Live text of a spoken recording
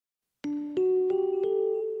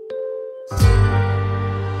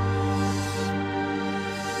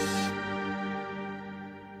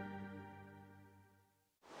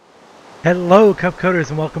Hello CupCoders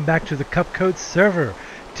and welcome back to the CupCode server.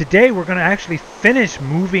 Today we're going to actually finish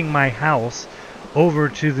moving my house over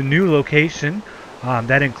to the new location.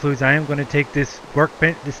 That includes I am going to take this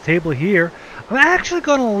workbench, this table here. I'm actually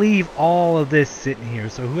going to leave all of this sitting here,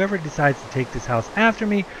 so whoever decides to take this house after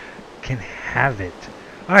me can have it.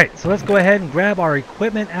 Alright, so let's go ahead and grab our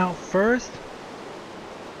equipment out first.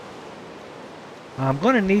 I'm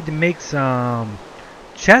going to need to make some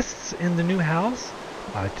chests in the new house.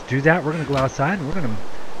 To do that, we're going to go outside and we're going to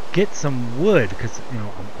get some wood because, I'm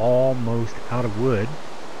almost out of wood.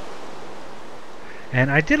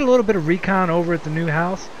 And I did a little bit of recon over at the new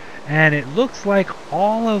house, and it looks like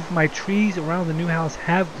all of my trees around the new house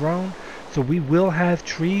have grown, so we will have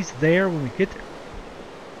trees there when we get there.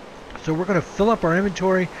 So we're going to fill up our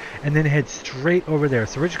inventory and then head straight over there.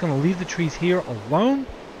 So we're just going to leave the trees here alone,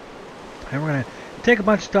 and we're going to take a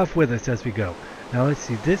bunch of stuff with us as we go. Now let's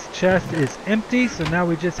see, this chest is empty, so now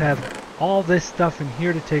we just have all this stuff in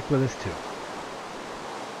here to take with us too.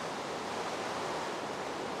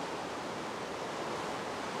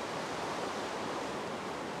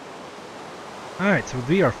 Alright, so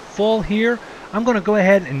we are full here. I'm going to go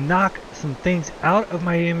ahead and knock some things out of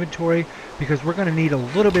my inventory because we're going to need a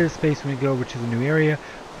little bit of space when we go over to the new area,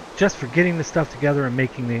 just for getting the stuff together and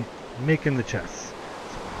making the chests.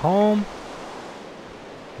 So home,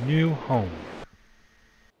 new home.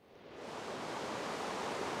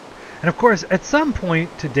 And of course, at some point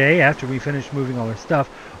today, after we finish moving all our stuff,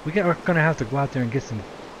 we're going to have to go out there and get some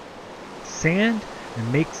sand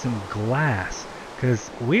and make some glass, because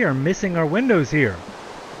we are missing our windows here.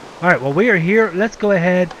 Alright, well, we are here. Let's go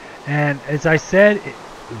ahead, and as I said, it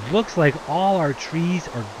looks like all our trees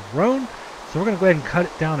are grown, so we're going to go ahead and cut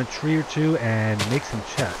down a tree or two and make some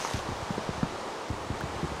chests.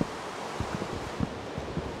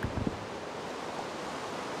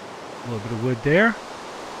 A little bit of wood there.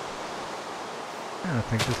 I don't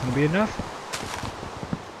think this is going to be enough.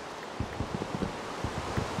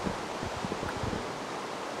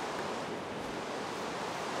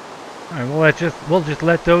 Alright, we'll just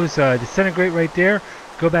let those disintegrate right there.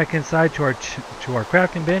 Go back inside to our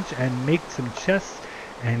crafting bench and make some chests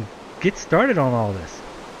and get started on all this.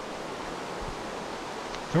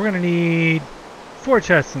 So we're going to need 4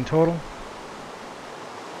 chests in total.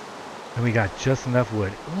 And we got just enough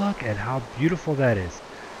wood. Look at how beautiful that is.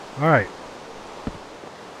 Alright.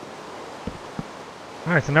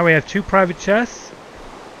 Alright, so now we have 2 private chests.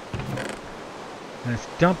 Let's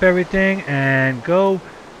dump everything and go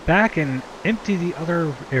back and empty the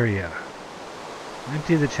other area.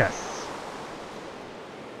 Empty the chests.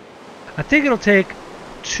 I think it'll take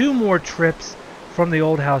 2 more trips from the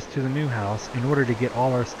old house to the new house in order to get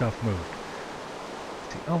all our stuff moved.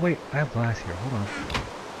 Oh wait, I have glass here. Hold on.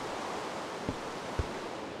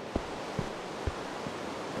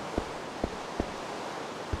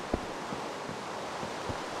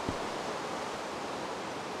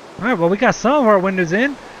 Alright, well, we got some of our windows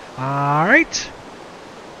in. Alright.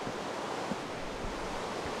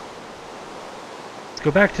 Let's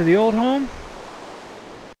go back to the old home.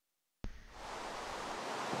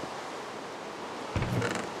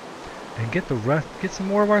 And get some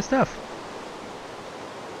more of our stuff.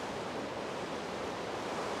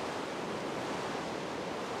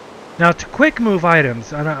 Now, to quick move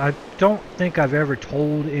items, and I don't think I've ever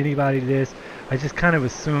told anybody this. I just kind of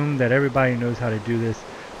assume that everybody knows how to do this.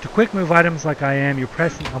 To quick move items like I am,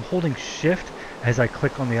 I'm holding shift as I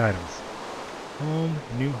click on the items. Home,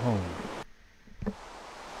 new home.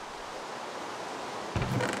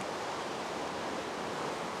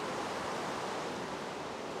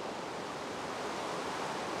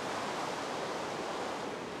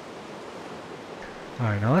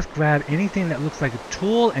 Alright, now let's grab anything that looks like a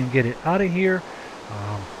tool and get it out of here.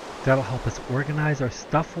 That'll help us organize our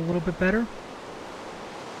stuff a little bit better.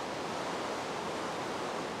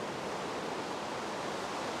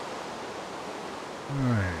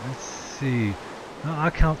 Alright, let's see. I'll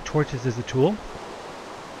count torches as a tool.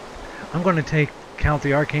 I'm going to count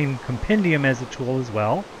the arcane compendium as a tool as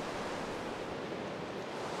well.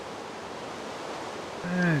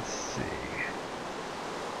 Let's see.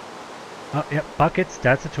 Oh, yep, buckets,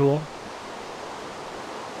 that's a tool.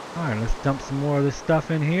 Alright, let's dump some more of this stuff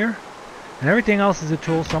in here. And everything else is a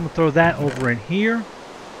tool, so I'm going to throw that over in here.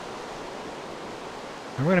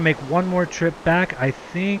 And we're going to make one more trip back. I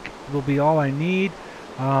think will be all I need.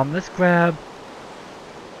 Let's grab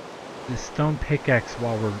this stone pickaxe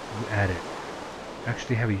while we're at it.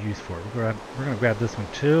 Actually have a use for it. We're going to grab this one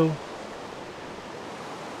too.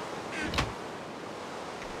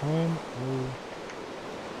 Home,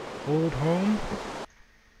 old home.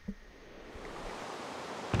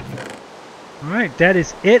 Alright, that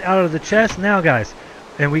is it out of the chest. Now, guys,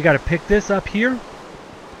 and we got to pick this up here.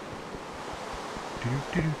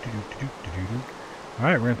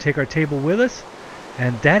 Alright, we're going to take our table with us.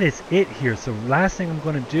 And that is it here. So last thing I'm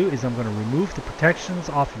going to do is I'm going to remove the protections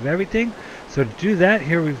off of everything. So to do that,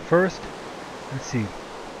 here we first, let's see.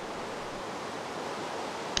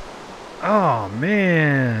 Oh,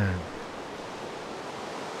 man.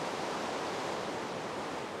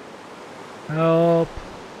 Help.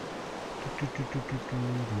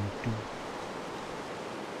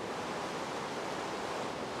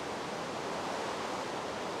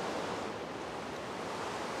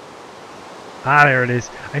 Ah, there it is.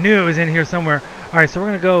 I knew it was in here somewhere. Alright, so we're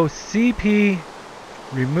going to go CP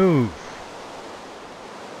remove.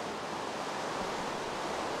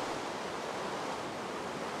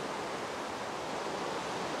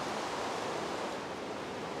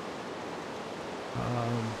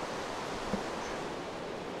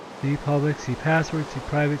 C public, C password, C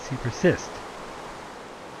private, C persist.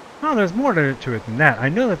 Oh, there's more to it than that. I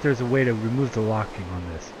know that there's a way to remove the locking on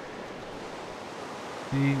this.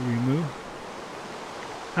 C remove.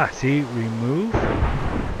 Ah, see, remove.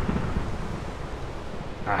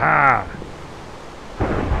 Aha!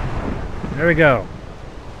 There we go.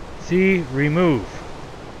 See, remove.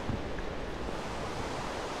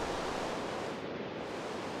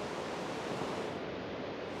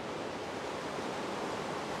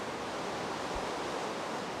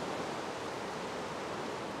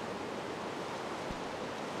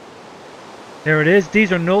 There it is.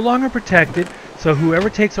 These are no longer protected. So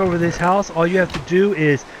whoever takes over this house, all you have to do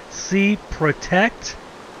is C protect.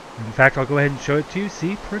 In fact, I'll go ahead and show it to you.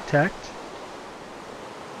 C protect.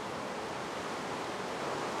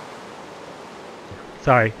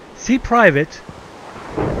 Sorry, C private.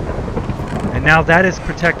 And now that is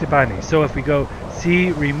protected by me. So if we go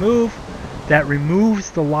C remove, that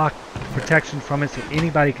removes the lock protection from it so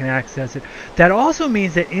anybody can access it. That also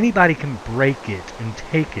means that anybody can break it and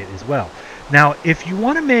take it as well. Now, if you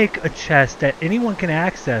want to make a chest that anyone can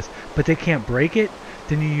access, but they can't break it,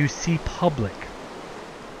 then you use C public.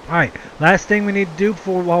 Alright, last thing we need to do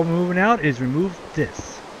while we're moving out is remove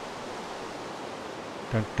this.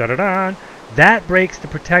 Dun, dun, dun, dun. That breaks the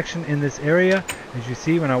protection in this area. As you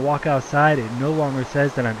see, when I walk outside, it no longer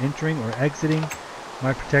says that I'm entering or exiting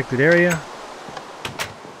my protected area.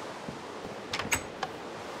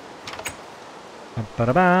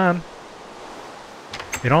 Ba-da-bam.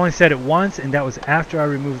 It only said it once, and that was after I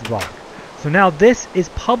removed the block. So now this is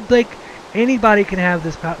public. Anybody can have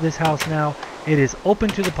this house now. It is open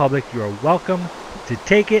to the public. You are welcome to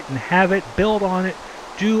take it and have it, build on it,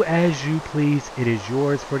 do as you please. It is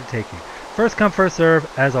yours for the taking. First come, first serve,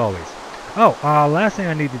 as always. Oh, last thing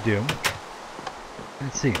I need to do.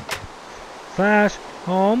 Let's see. Slash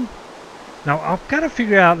home. Now I've got to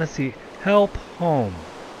figure out. Let's see. Help home.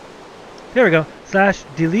 There we go. Slash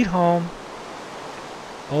delete home.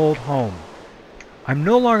 Old home. I'm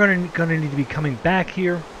no longer going to need to be coming back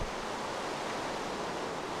here.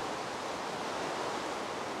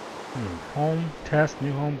 Home test,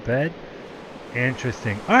 new home bed.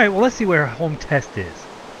 Interesting. Alright, well let's see where home test is.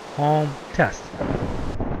 Home test.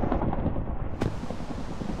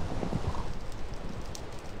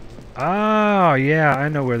 Oh yeah, I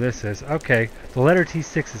know where this is. Okay, the letter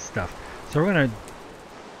T6 is stuff. So we're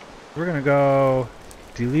gonna go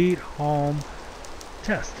delete home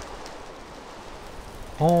test.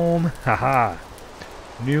 Home, haha.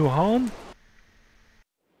 New home.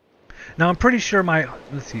 Now I'm pretty sure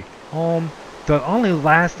let's see, home, the only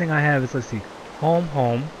last thing I have is, let's see,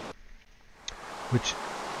 home, which,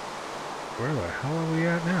 where the hell are we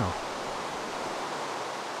at now?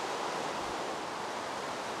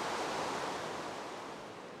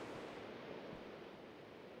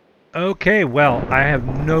 Okay, well, I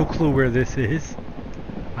have no clue where this is.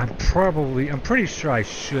 I'm pretty sure I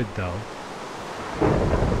should though.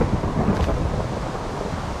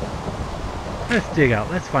 Let's dig out.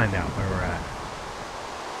 Let's find out where we're at.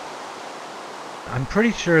 I'm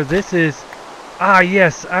pretty sure this is... Ah,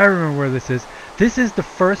 yes, I remember where this is. This is the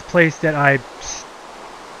first place that I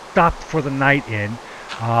stopped for the night in.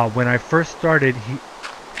 When I first started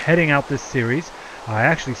heading out this series, I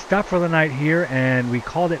actually stopped for the night here, and we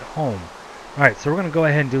called it home. Alright, so we're going to go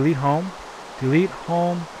ahead and delete home. Delete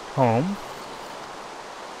home, home.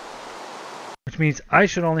 Which means I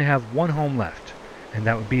should only have one home left. And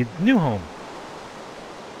that would be new home.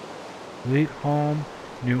 Delete home,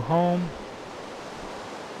 new home.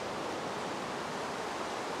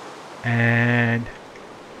 And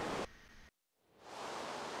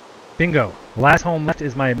bingo. Last home left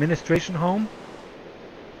is my administration home.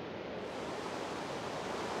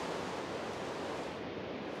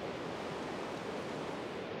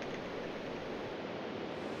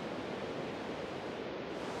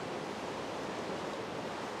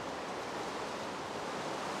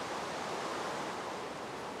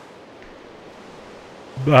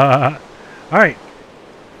 All right.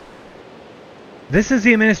 This is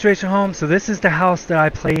the administration home, so this is the house that I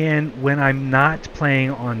play in when I'm not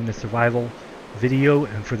playing on the survival video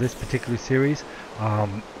and for this particular series.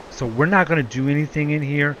 So we're not going to do anything in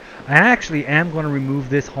here. I actually am going to remove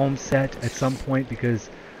this home set at some point because,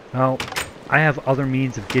 well, I have other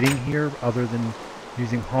means of getting here other than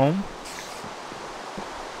using home.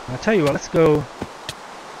 I'll tell you what, let's go.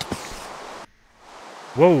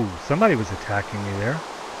 Whoa, somebody was attacking me there.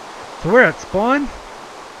 So we're at spawn.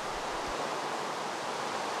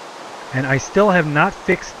 And I still have not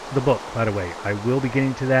fixed the book, by the way. I will be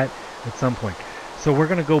getting to that at some point. So we're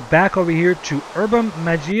going to go back over here to Herba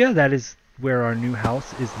Magia. That is where our new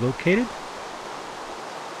house is located.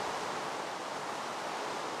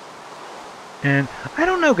 And I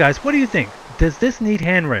don't know, guys. What do you think? Does this need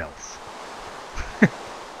handrails?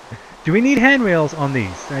 Do we need handrails on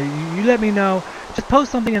these? You let me know. Just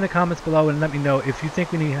post something in the comments below and let me know if you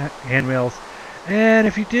think we need handrails. And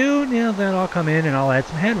if you do, then I'll come in and I'll add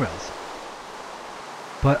some handrails.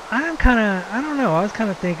 But I'm kind of, I don't know, I was kind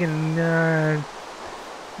of thinking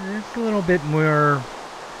it's a little bit more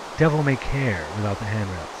devil may care without the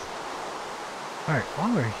handrails. Alright,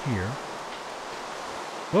 while we're here...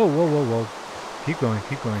 Whoa, whoa, whoa, whoa. Keep going,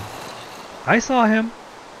 keep going. I saw him.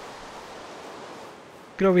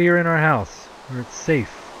 Get over here in our house where it's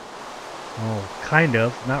safe. Oh, kind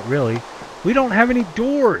of, not really. We don't have any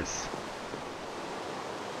doors.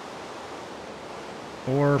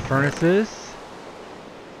 Or furnaces.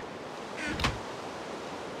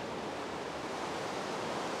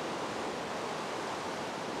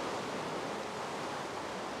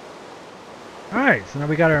 Alright, so now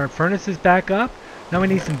we got our furnaces back up. Now we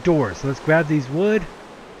need some doors. So let's grab these wood.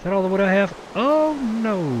 Is that all the wood I have? Oh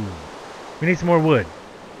no. We need some more wood.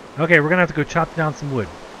 Okay, we're gonna have to go chop down some wood.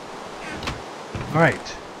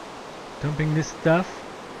 Alright. Dumping this stuff.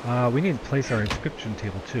 We need to place our inscription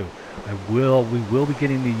table too. We will be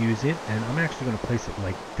getting to use it, and I'm actually going to place it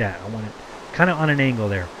like that. I want it kind of on an angle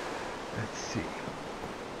there. Let's see.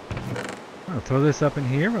 I'm going to throw this up in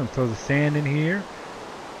here. I'm going to throw the sand in here.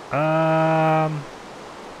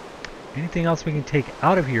 Anything else we can take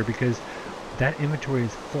out of here because that inventory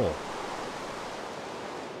is full.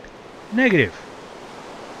 Negative.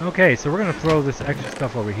 Okay, so we're going to throw this extra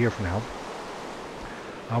stuff over here for now.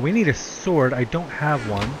 We need a sword. I don't have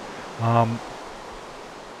one.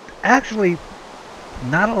 Actually,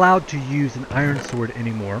 not allowed to use an iron sword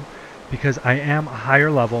anymore because I am a higher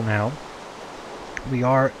level now. We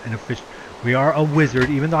are a wizard,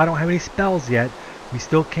 even though I don't have any spells yet. We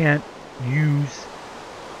still can't use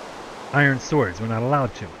iron swords. We're not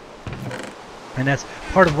allowed to, and that's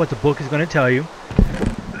part of what the book is going to tell you.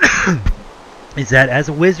 Is that as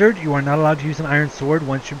a wizard, you are not allowed to use an iron sword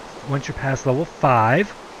once you're past level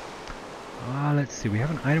 5. Let's see. We have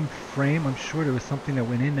an item frame. I'm sure there was something that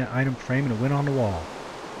went in that item frame and it went on the wall,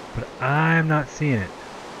 but I'm not seeing it.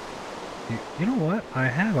 You know what? I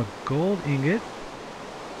have a gold ingot.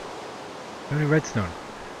 How many redstone?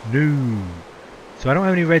 No. So I don't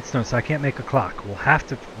have any redstone, so I can't make a clock. We'll have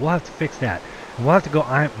to fix that, and we'll have to go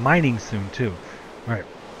mining soon too. All right.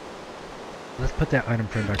 Let's put that item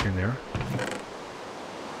frame back in there.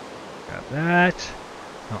 Grab that.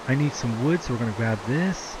 Now I need some wood, so we're going to grab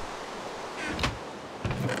this.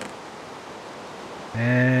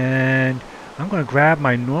 And I'm going to grab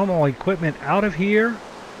my normal equipment out of here.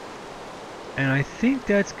 And I think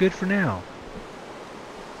that's good for now.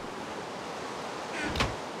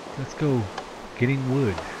 Let's go getting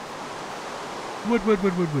wood. Wood, wood,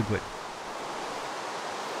 wood, wood, wood, wood.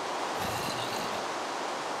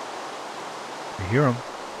 You hear them.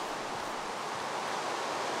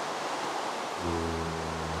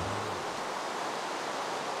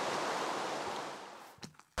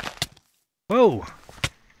 Whoa!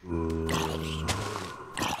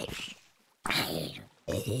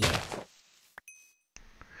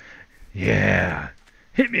 Yeah!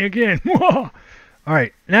 Hit me again!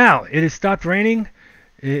 Alright, now it has stopped raining.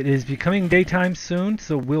 It is becoming daytime soon,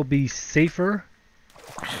 so we'll be safer.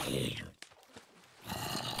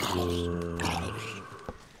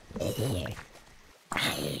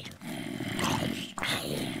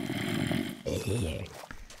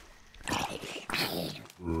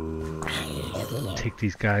 Take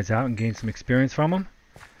these guys out and gain some experience from them.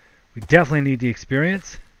 We definitely need the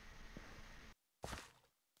experience.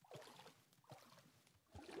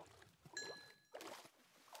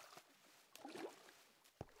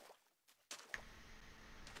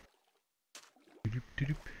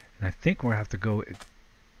 And I think we'll have to go...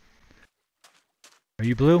 Are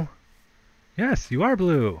you blue? Yes, you are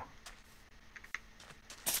blue.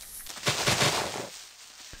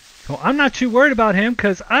 So I'm not too worried about him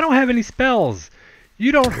because I don't have any spells.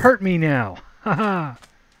 You don't hurt me now. Haha.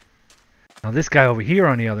 Now this guy over here,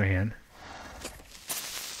 on the other hand.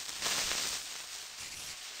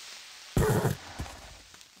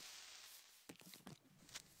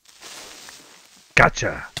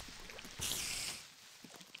 Gotcha.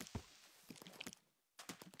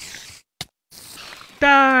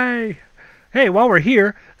 Die! Hey, while we're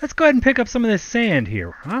here, let's go ahead and pick up some of this sand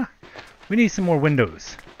here, huh? We need some more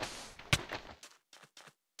windows.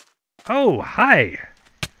 Oh, hi!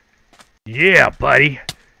 Yeah, buddy!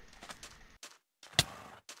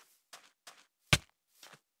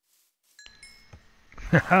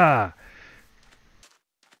 Haha!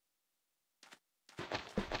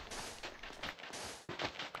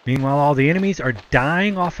 Meanwhile, all the enemies are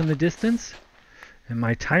dying off in the distance. And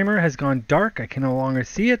my timer has gone dark. I can no longer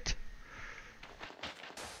see it.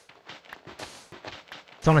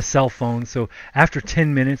 It's on a cell phone, so after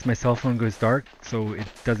 10 minutes, my cell phone goes dark, so it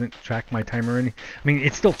doesn't track my timer any. I mean,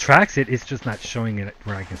 it still tracks it. It's just not showing it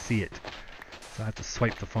where I can see it. So I have to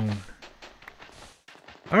swipe the phone.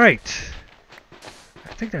 All right.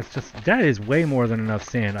 I think that is way more than enough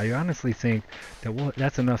sand. I honestly think that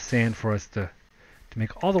that's enough sand for us to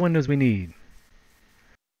make all the windows we need.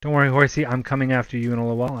 Don't worry, horsey. I'm coming after you in a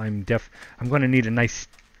little while. I'm going to need a nice,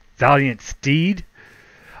 valiant steed.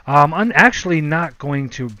 I'm actually not going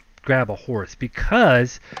to grab a horse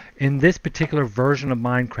because in this particular version of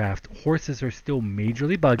Minecraft, horses are still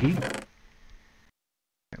majorly buggy. You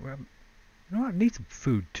know what? I need some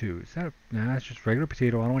food too. Is that no, that's just regular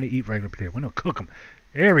potato. I don't want to eat regular potato. We don't cook them.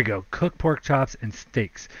 There we go. Cook pork chops and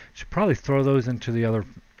steaks. Should probably throw those into the other.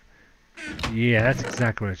 Yeah, that's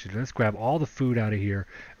exactly what I should do. Let's grab all the food out of here,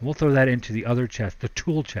 and we'll throw that into the other chest, the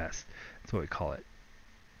tool chest. That's what we call it.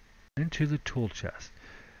 Into the tool chest.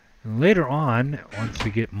 And later on, once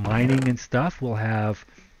we get mining and stuff, we're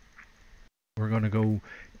going to go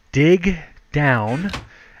dig down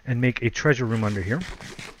and make a treasure room under here.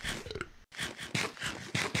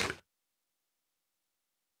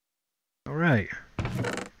 All right.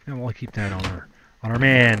 And we'll keep that on our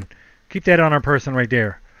man. Keep that on our person right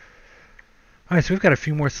there. All right, so we've got a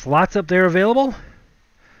few more slots up there available.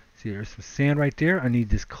 See, there's some sand right there. I need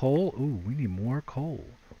this coal. Ooh, we need more coal.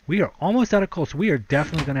 We are almost out of coal, so we are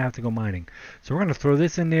definitely going to have to go mining. So we're going to throw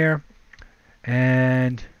this in there.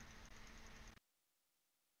 And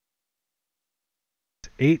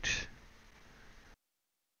 8.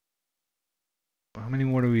 How many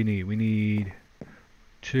more do we need? We need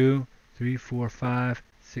 2, 3, 4, 5,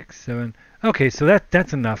 6, 7. Okay, so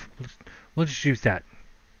that's enough. We'll just use that.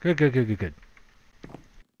 Good, good, good, good, good.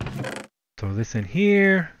 Throw this in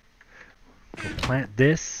here. Go plant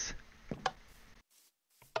this.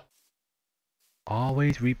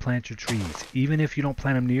 Always replant your trees. Even if you don't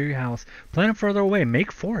plant them near your house, plant them further away.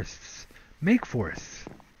 Make forests. Make forests.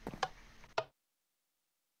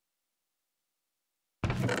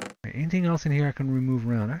 Anything else in here I can remove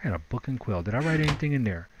around? I got a book and quill. Did I write anything in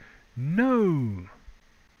there? No.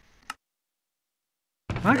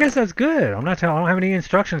 I guess that's good. I don't have any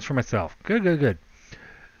instructions for myself. Good, good, good.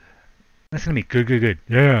 Listen to me. Good, good, good.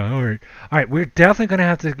 Yeah, all right. All right, we're definitely going to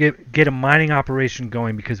have to get a mining operation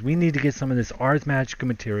going because we need to get some of this Ars Magica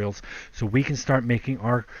materials so we can start making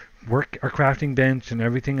our crafting bench and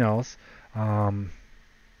everything else. And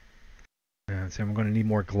so we're going to need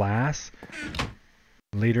more glass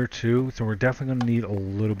later too. So we're definitely going to need a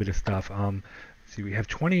little bit of stuff. Let's see, we have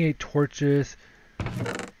 28 torches.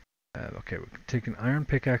 Okay, we can take an iron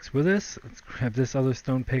pickaxe with us. Let's grab this other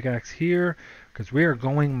stone pickaxe here because we are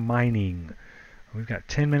going mining. We've got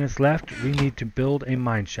 10 minutes left. We need to build a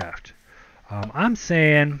mine shaft. I'm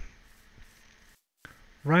saying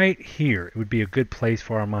right here it would be a good place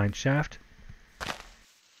for our mine shaft.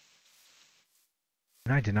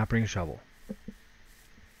 And I did not bring a shovel.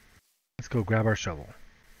 Let's go grab our shovel.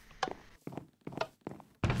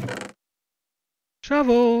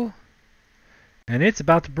 Shovel! And it's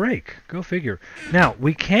about to break. Go figure. Now,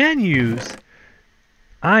 we can use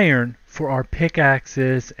iron for our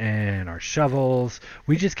pickaxes and our shovels.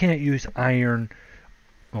 We just can't use iron.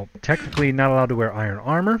 Well, technically not allowed to wear iron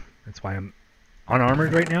armor. That's why I'm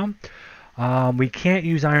unarmored right now. We can't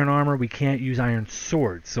use iron armor. We can't use iron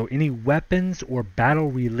swords. So any weapons or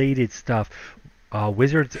battle-related stuff,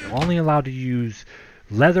 wizards are only allowed to use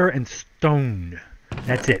leather and stone.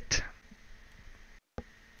 That's it.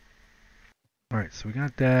 Alright, so we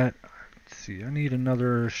got that. Let's see, I need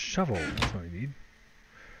another shovel. That's what I need.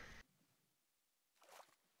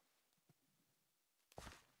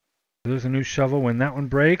 There's a new shovel. When that one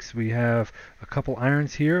breaks, we have a couple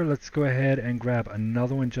irons here. Let's go ahead and grab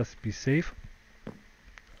another one just to be safe.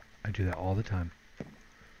 I do that all the time.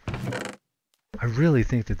 I really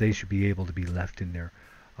think that they should be able to be left in there.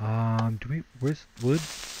 Where's wood?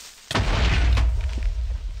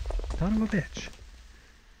 Son of a bitch.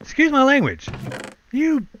 Excuse my language.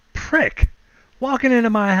 You prick. Walking into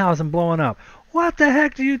my house and blowing up. What the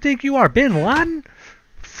heck do you think you are, Bin Laden?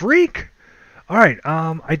 Freak. Alright,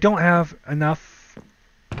 I don't have enough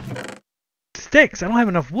sticks. I don't have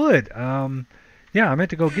enough wood. Yeah, I meant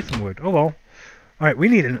to go get some wood. Oh well. Alright, we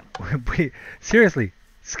need an... seriously,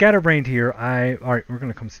 scatterbrained here. Alright, we're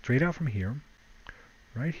going to come straight out from here.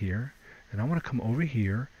 Right here. And I want to come over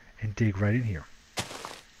here and dig right in here.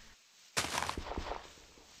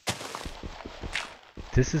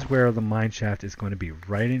 This is where the mine shaft is going to be,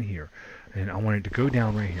 right in here. And I want it to go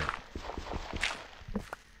down right here.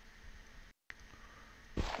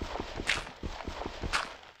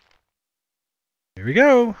 Here we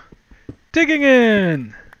go. Digging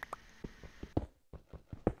in.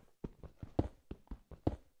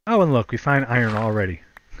 Oh, and look, we find iron already.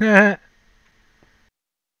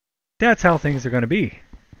 That's how things are going to be.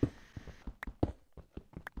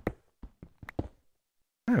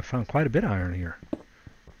 I found quite a bit of iron here.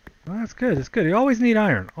 Well, that's good. That's good. You always need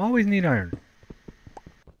iron. Always need iron.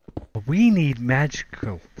 But we need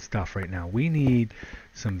magical stuff right now. We need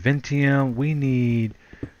some Ventium. We need...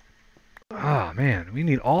 oh, man. We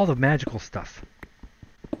need all the magical stuff.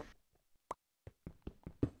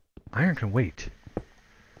 Iron can wait.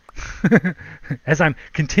 As I'm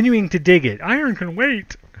continuing to dig it. Iron can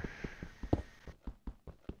wait.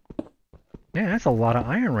 Yeah, that's a lot of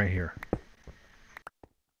iron right here.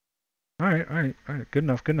 Alright, alright, alright. Good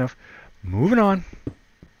enough, good enough. Moving on.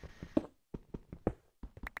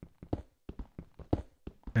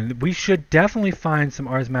 And we should definitely find some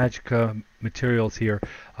Ars Magica materials here.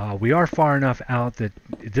 We are far enough out that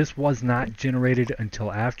this was not generated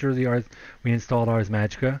until after we installed Ars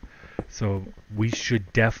Magica. So we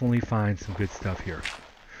should definitely find some good stuff here.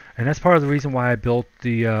 And that's part of the reason why I built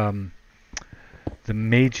the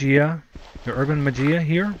Magia, the Urban Magia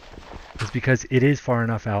here. Is because it is far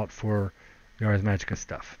enough out for the Ars Magica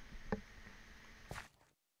stuff.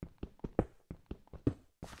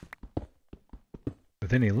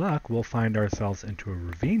 With any luck, we'll find ourselves into a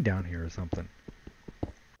ravine down here or something.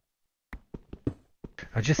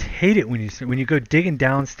 I just hate it when you go digging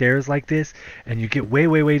downstairs like this and you get way,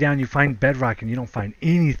 way, way down, you find bedrock and you don't find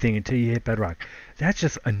anything until you hit bedrock. That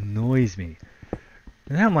just annoys me.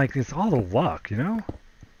 And then I'm like, it's all the luck, you know?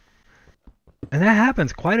 And that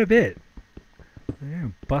happens quite a bit.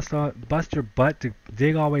 You bust your butt to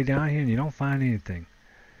dig all the way down here and you don't find anything.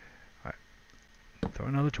 Alright. Throw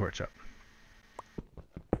another torch up.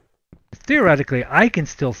 Theoretically, I can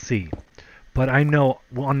still see. But I know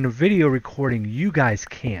on the video recording, you guys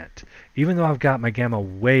can't. Even though I've got my gamma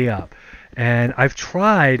way up. And I've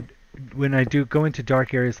tried, when I do go into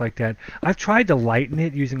dark areas like that, I've tried to lighten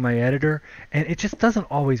it using my editor. And it just doesn't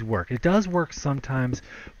always work. It does work sometimes,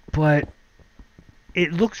 but...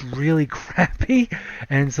 it looks really crappy,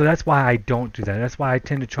 and so that's why I don't do that. That's why I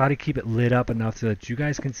tend to try to keep it lit up enough so that you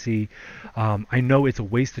guys can see. I know it's a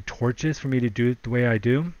waste of torches for me to do it the way I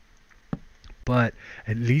do, but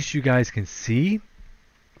at least you guys can see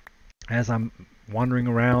as I'm wandering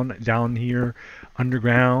around down here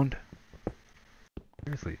underground.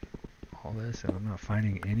 Seriously, all this and I'm not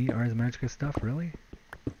finding any Ars Magica stuff, really?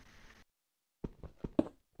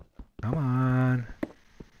 Come on.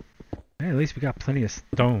 Hey, at least we got plenty of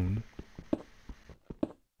stone.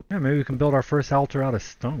 Yeah, maybe we can build our first altar out of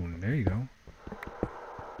stone. There you go.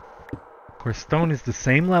 Of course, stone is the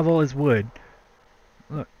same level as wood.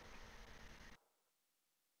 Look.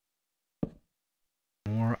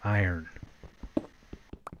 More iron.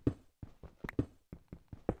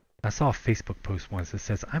 I saw a Facebook post once that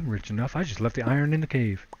says, I'm rich enough, I just left the iron in the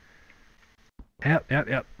cave. Yep, yep,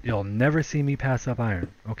 yep. You'll never see me pass up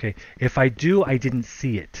iron. Okay, if I do, I didn't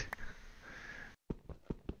see it.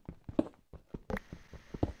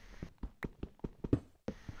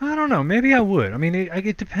 I don't know. Maybe I would. I mean,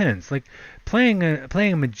 it depends. Like playing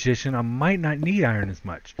a magician, I might not need iron as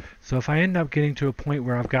much. So if I end up getting to a point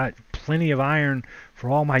where I've got plenty of iron for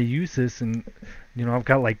all my uses, and you know I've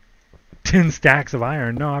got like 10 stacks of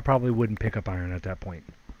iron, no, I probably wouldn't pick up iron at that point.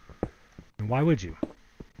 And why would you?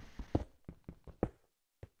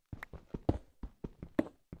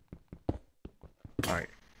 All right.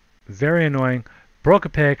 Very annoying. Broke a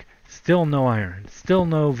pick. Still no iron. Still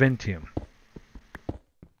no Ventium.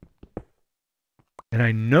 And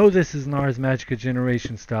I know this is an Ars Magica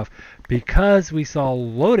generation stuff because we saw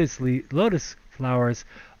lotus flowers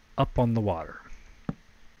up on the water.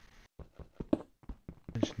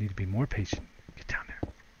 I just need to be more patient. Get down there.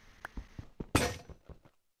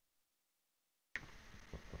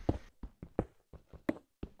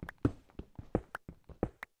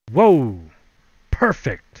 Whoa!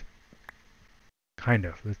 Perfect! Kind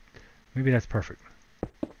of. Maybe that's perfect.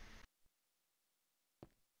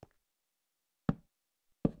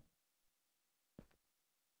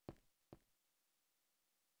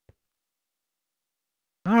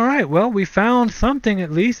 All right, well, we found something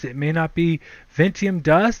at least. It may not be Ventium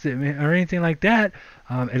dust or anything like that.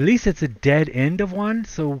 At least it's a dead end of one,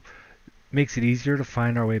 so it makes it easier to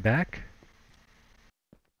find our way back.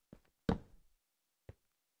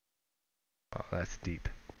 Oh, that's deep.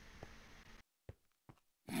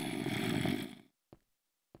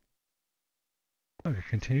 Oh, it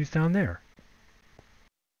continues down there.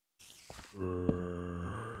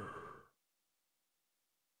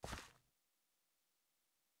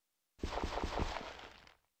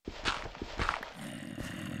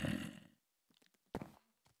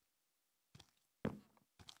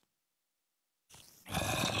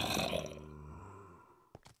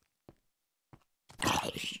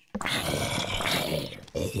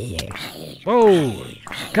 Whoa!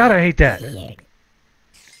 God, I hate that.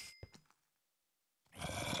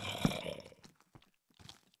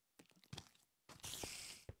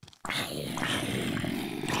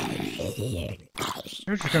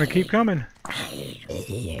 They're just gonna keep coming.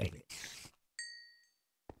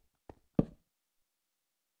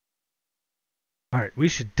 Alright, we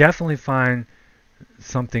should definitely find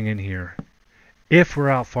something in here. If we're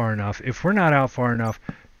out far enough. If we're not out far enough,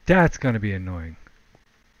 that's gonna be annoying.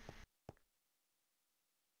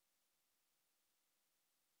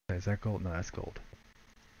 Is that gold? No, that's gold.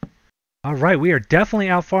 Alright, we are definitely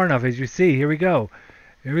out far enough, as you see. Here we go.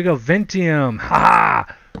 Here we go. Ventium. Ha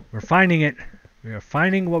ha! We're finding it. We are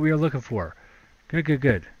finding what we are looking for. Good, good,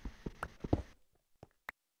 good.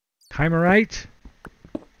 Chimerite.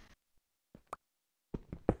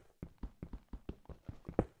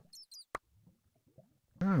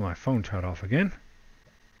 Oh, my phone shut off again.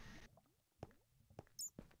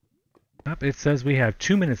 Yep, it says we have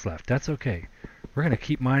 2 minutes left. That's okay. We're going to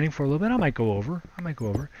keep mining for a little bit. I might go over.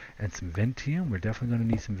 And some Ventium. We're definitely going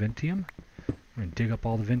to need some Ventium. We're going to dig up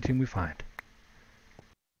all the Ventium we find.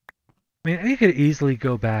 I mean, you could easily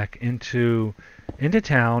go back into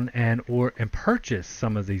town and purchase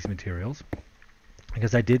some of these materials.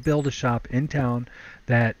 Because I did build a shop in town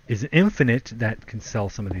that is infinite that can sell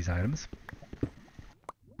some of these items.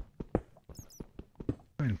 Go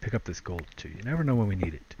ahead and pick up this gold too. You never know when we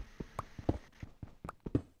need it.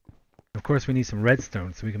 Of course, we need some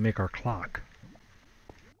redstone so we can make our clock.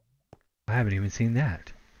 I haven't even seen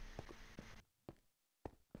that.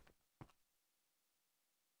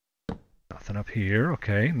 Nothing up here.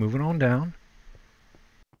 Okay, moving on down.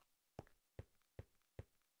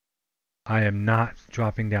 I am not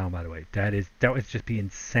dropping down, by the way. That would just be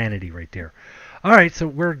insanity right there. All right, so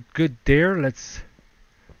we're good there. Let's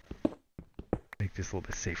make this a little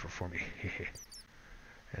bit safer for me.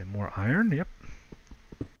 And more iron. Yep.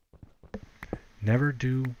 Never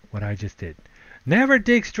do what I just did. Never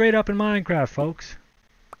dig straight up in Minecraft, folks.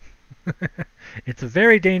 It's a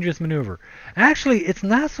very dangerous maneuver. Actually, it's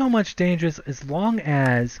not so much dangerous as long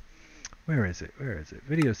as... Where is it? Where is it?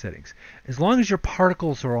 Video settings. As long as your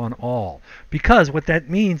particles are on all. Because what that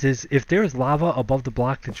means is if there's lava above the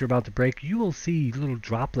block that you're about to break, you will see little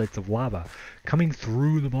droplets of lava coming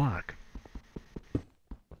through the block.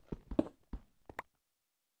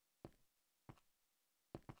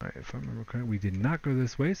 Alright, if I remember correctly, we did not go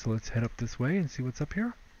this way, so let's head up this way and see what's up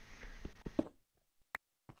here.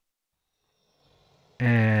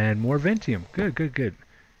 And more Ventium. Good, good, good.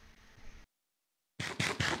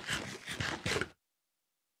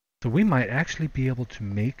 So we might actually be able to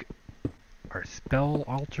make our spell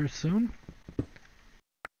altar soon.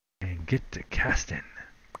 And get to casting.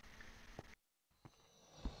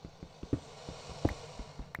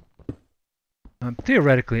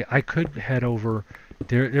 Theoretically, I could head over...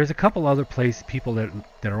 There's a couple other people that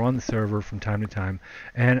are on the server from time to time,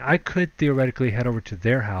 and I could theoretically head over to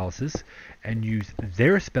their houses and use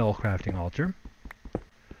their spell crafting altar,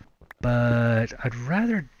 but I'd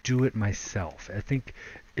rather do it myself. I think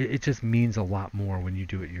it just means a lot more when you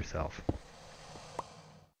do it yourself.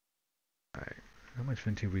 Alright, how much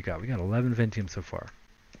Ventium we got? We got 11 Ventium so far.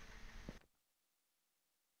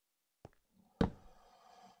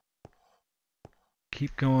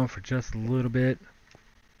 Keep going for just a little bit.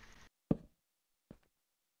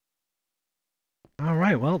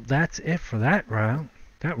 Alright, well, that's it for that round.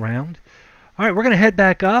 Alright, we're going to head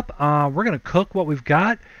back up. We're going to cook what we've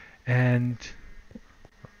got. And...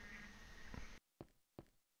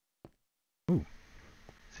 Ooh.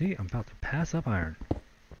 See, I'm about to pass up iron.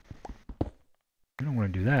 I don't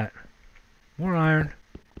want to do that. More iron.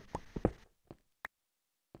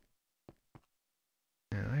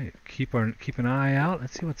 Yeah, keep an eye out.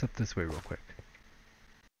 Let's see what's up this way real quick.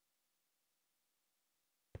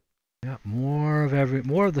 Yeah, more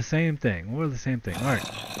of the same thing. More of the same thing. All right.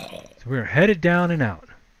 So we're headed down and out.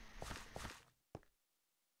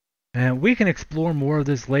 And we can explore more of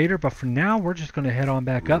this later, but for now we're just going to head on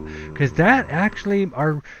back up because that actually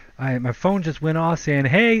my phone just went off saying,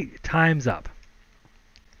 "Hey, time's up."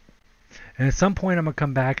 And at some point I'm going to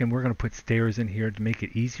come back and we're going to put stairs in here to make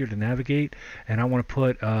it easier to navigate, and I want to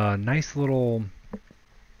put a nice little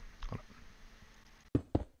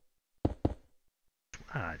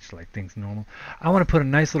just like things normal. I want to put a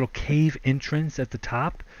nice little cave entrance at the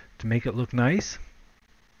top to make it look nice.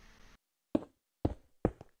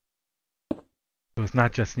 So it's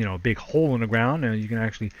not just, a big hole in the ground, and you can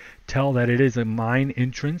actually tell that it is a mine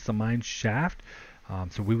entrance, a mine shaft.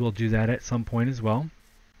 So we will do that at some point as well.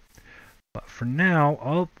 But for now,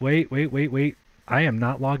 oh, wait. I am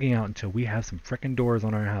not logging out until we have some frickin' doors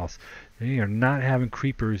on our house. They are not having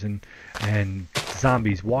creepers and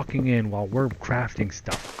zombies walking in while we're crafting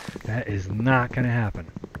stuff. That is not going to happen.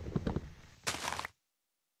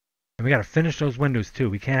 And we got to finish those windows too.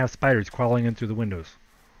 We can't have spiders crawling in through the windows.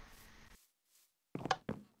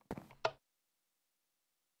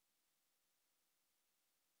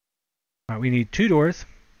 All right, we need 2 doors.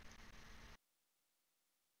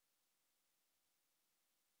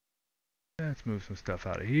 Let's move some stuff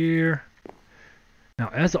out of here. Now,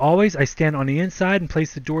 as always, I stand on the inside and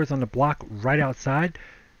place the doors on the block right outside.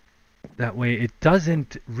 That way it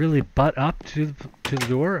doesn't really butt up to the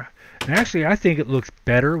door. And actually, I think it looks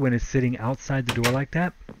better when it's sitting outside the door like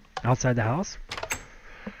that, outside the house.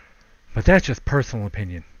 But that's just personal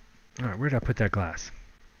opinion. All right, where did I put that glass?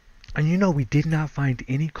 And we did not find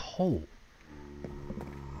any coal.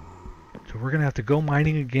 So we're going to have to go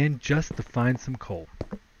mining again just to find some coal.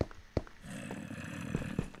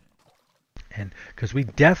 And because we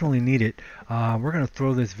definitely need it, we're going to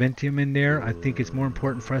throw this Ventium in there. I think it's more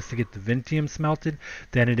important for us to get the Ventium smelted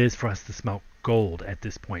than it is for us to smelt gold at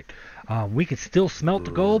this point. We can still smelt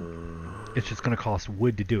the gold. It's just going to cost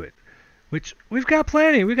wood to do it. Which, we've got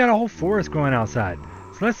plenty. We've got a whole forest growing outside.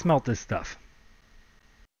 So let's smelt this stuff.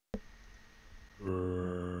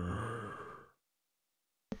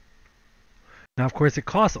 Now, of course, it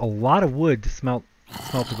costs a lot of wood to smelt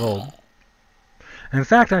the gold. And in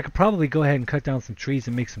fact, I could probably go ahead and cut down some trees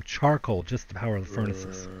and make some charcoal just to power the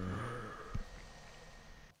furnaces.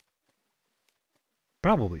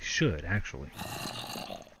 Probably should, actually.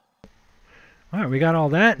 Alright, we got all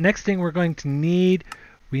that. Next thing we're going to need,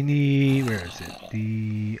 where is it?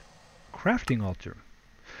 The crafting altar.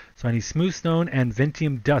 So I need smooth stone and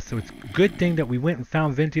Ventium dust. So it's a good thing that we went and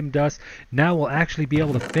found Ventium dust. Now we'll actually be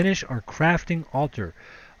able to finish our crafting altar.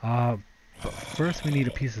 But first we need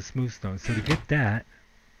a piece of smooth stone. So to get that,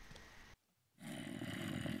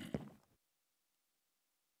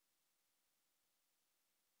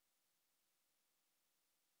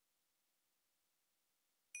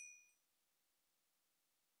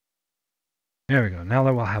 there we go. Now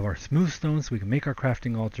that we'll have our smooth stone so we can make our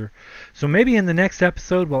crafting altar. So maybe in the next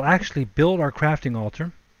episode we'll actually build our crafting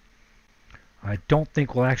altar. I don't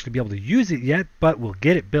think we'll actually be able to use it yet, but we'll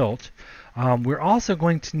get it built. We're also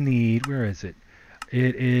going to need, where is it?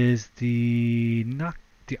 It is the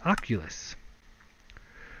Oculus.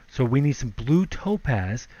 So we need some blue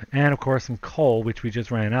topaz and of course some coal, which we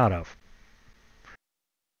just ran out of.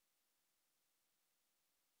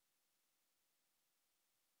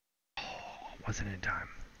 Wasn't in time.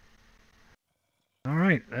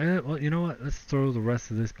 Alright, well, you know what? Let's throw the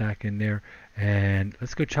rest of this back in there and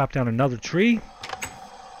let's go chop down another tree.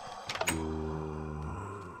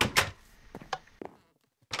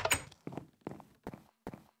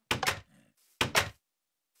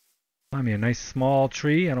 Find me a nice small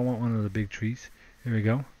tree. I don't want one of the big trees. Here we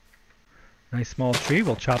go. Nice small tree.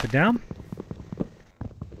 We'll chop it down.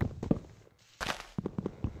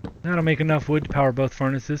 That'll make enough wood to power both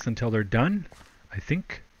furnaces until they're done, I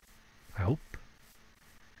think. I hope.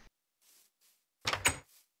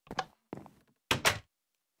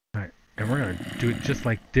 Alright, and we're going to do it just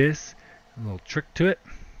like this. A little trick to it.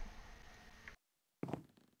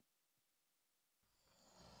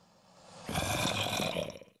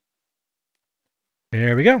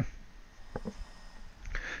 There we go.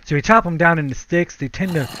 So we chop them down into sticks. They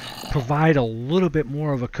tend to provide a little bit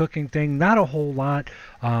more of a cooking thing. Not a whole lot.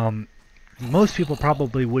 Most people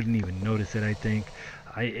probably wouldn't even notice it, I think.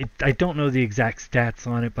 I don't know the exact stats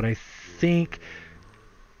on it, but I think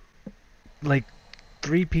like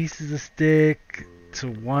 3 pieces of stick to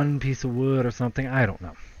 1 piece of wood or something. I don't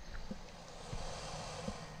know.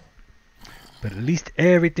 But at least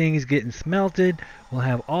everything is getting smelted. We'll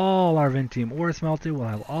have all our Ventium ore smelted. We'll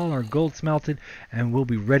have all our gold smelted. And we'll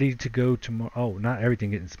be ready to go tomorrow. Oh, not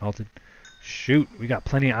everything getting smelted. Shoot, we got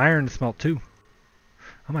plenty of iron to smelt too.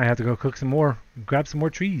 I might have to go cook some more. Grab some more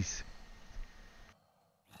trees.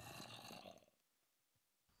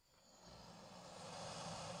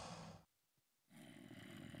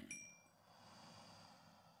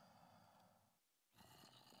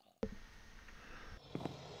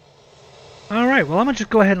 Alright, well I'm going to just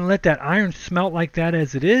go ahead and let that iron smelt like that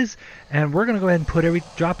as it is. And we're going to go ahead and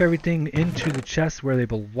drop everything into the chest where they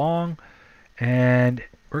belong. And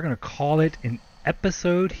we're going to call it an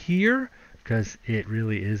episode here. Because it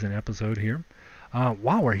really is an episode here.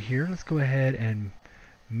 While we're here, let's go ahead and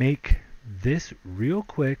make this real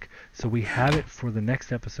quick so we have it for the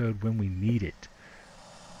next episode when we need it.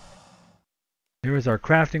 There is our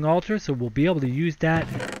crafting altar, so we'll be able to use that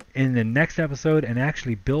in the next episode and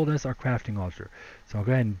actually build us our crafting altar. So I'll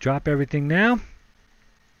go ahead and drop everything now.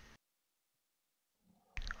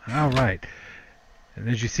 Alright. And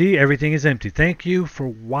as you see, everything is empty. Thank you for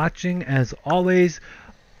watching. As always,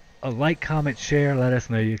 a like, comment, share, let us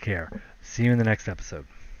know you care. See you in the next episode.